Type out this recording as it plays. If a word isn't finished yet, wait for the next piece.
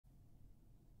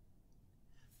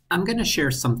I'm going to share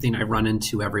something I run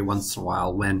into every once in a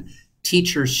while when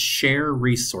teachers share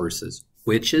resources,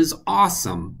 which is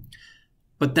awesome,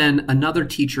 but then another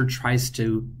teacher tries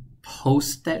to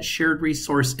post that shared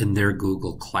resource in their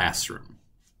Google Classroom.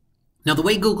 Now, the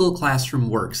way Google Classroom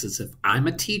works is if I'm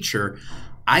a teacher,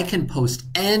 I can post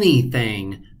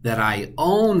anything that I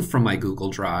own from my Google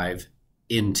Drive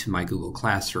into my Google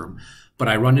Classroom. But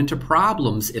I run into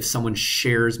problems if someone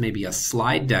shares maybe a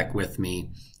slide deck with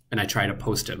me and I try to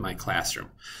post it in my classroom.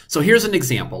 So here's an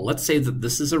example. Let's say that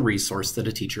this is a resource that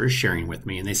a teacher is sharing with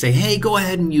me and they say, hey, go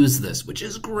ahead and use this, which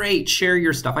is great. Share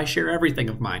your stuff. I share everything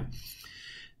of mine.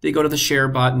 They go to the share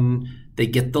button, they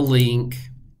get the link,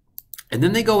 and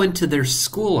then they go into their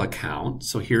school account.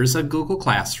 So here's a Google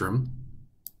Classroom.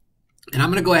 And I'm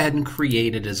going to go ahead and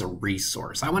create it as a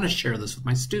resource. I want to share this with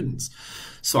my students.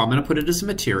 So I'm going to put it as a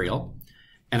material.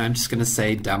 And I'm just going to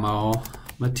say demo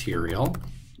material.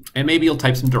 And maybe you'll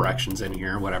type some directions in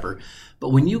here or whatever. But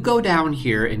when you go down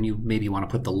here and you maybe want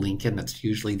to put the link in, that's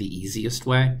usually the easiest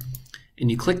way.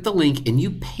 And you click the link and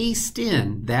you paste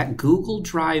in that Google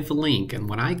Drive link. And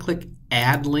when I click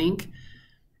add link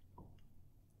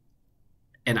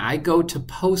and I go to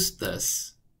post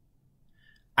this,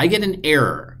 I get an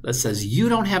error that says you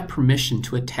don't have permission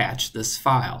to attach this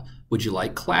file. Would you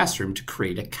like Classroom to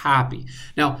create a copy?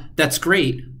 Now, that's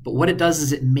great, but what it does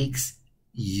is it makes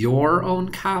your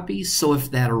own copy. So if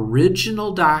that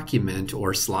original document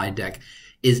or slide deck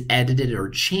is edited or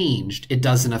changed, it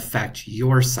doesn't affect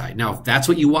your site. Now, if that's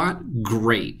what you want,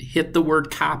 great. Hit the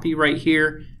word copy right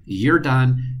here. You're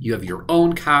done. You have your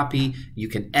own copy. You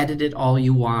can edit it all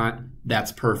you want.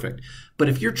 That's perfect. But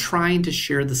if you're trying to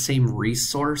share the same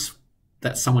resource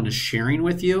that someone is sharing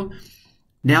with you,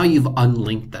 now you've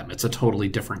unlinked them. It's a totally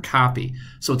different copy.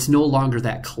 So it's no longer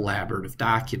that collaborative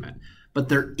document. But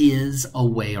there is a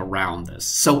way around this.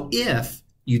 So if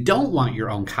you don't want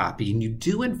your own copy and you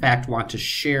do in fact want to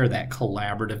share that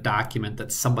collaborative document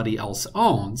that somebody else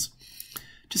owns,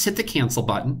 just hit the cancel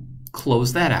button,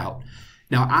 close that out.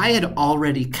 Now I had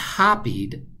already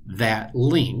copied that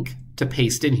link to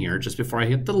paste in here just before I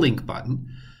hit the link button.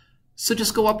 So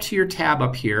just go up to your tab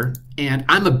up here, and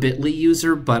I'm a bit.ly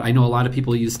user, but I know a lot of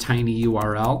people use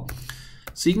tinyurl.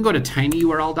 So you can go to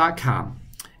tinyurl.com,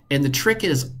 and the trick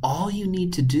is all you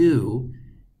need to do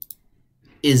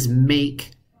is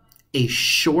make a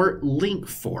short link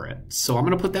for it. So I'm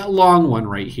going to put that long one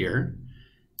right here,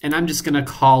 and I'm just going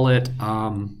to call it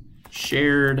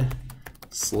shared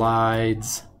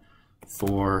slides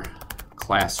for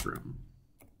classroom,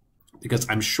 because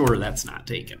I'm sure that's not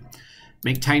taken.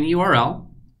 Make tinyurl.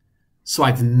 So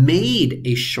I've made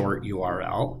a short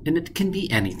URL, and it can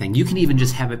be anything. You can even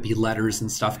just have it be letters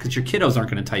and stuff because your kiddos aren't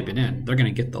going to type it in. They're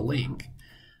going to get the link.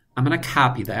 I'm going to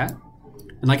copy that.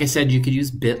 And like I said, you could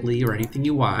use bit.ly or anything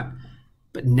you want.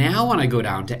 But now when I go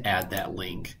down to add that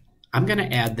link, I'm going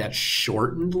to add that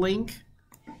shortened link.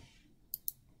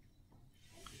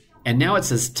 And now it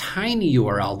says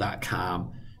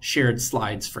tinyurl.com, shared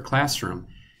slides for classroom.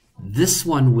 This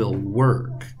one will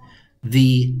work.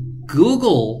 The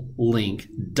Google link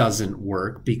doesn't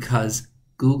work because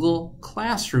Google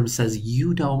Classroom says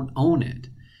you don't own it.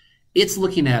 It's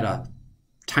looking at a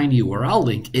tinyurl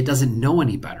link. It doesn't know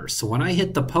any better. So when I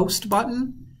hit the post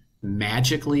button,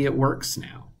 magically it works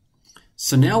now.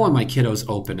 So now when my kiddos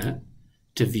open it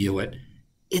to view it,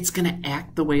 it's going to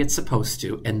act the way it's supposed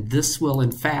to, and this will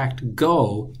in fact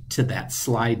go to that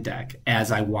slide deck as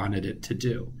I wanted it to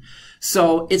do.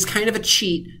 So it's kind of a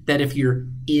cheat that if you're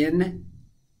in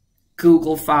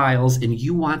Google Files and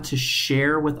you want to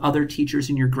share with other teachers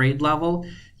in your grade level,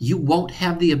 you won't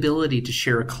have the ability to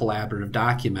share a collaborative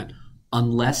document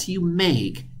unless you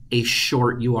make a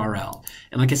short URL.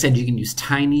 And like I said, you can use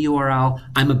tinyurl.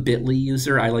 I'm a bit.ly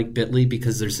user. I like bit.ly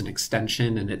because there's an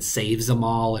extension and it saves them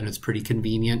all and it's pretty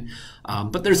convenient.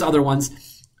 But there's other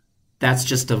ones. That's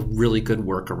just a really good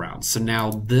workaround. So now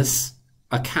this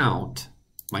account,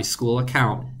 my school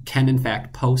account, can in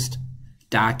fact post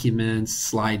documents,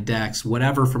 slide decks,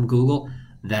 whatever from Google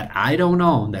that I don't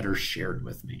own that are shared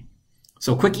with me.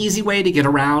 So a quick, easy way to get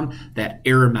around that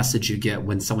error message you get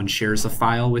when someone shares a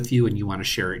file with you and you want to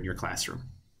share it in your classroom.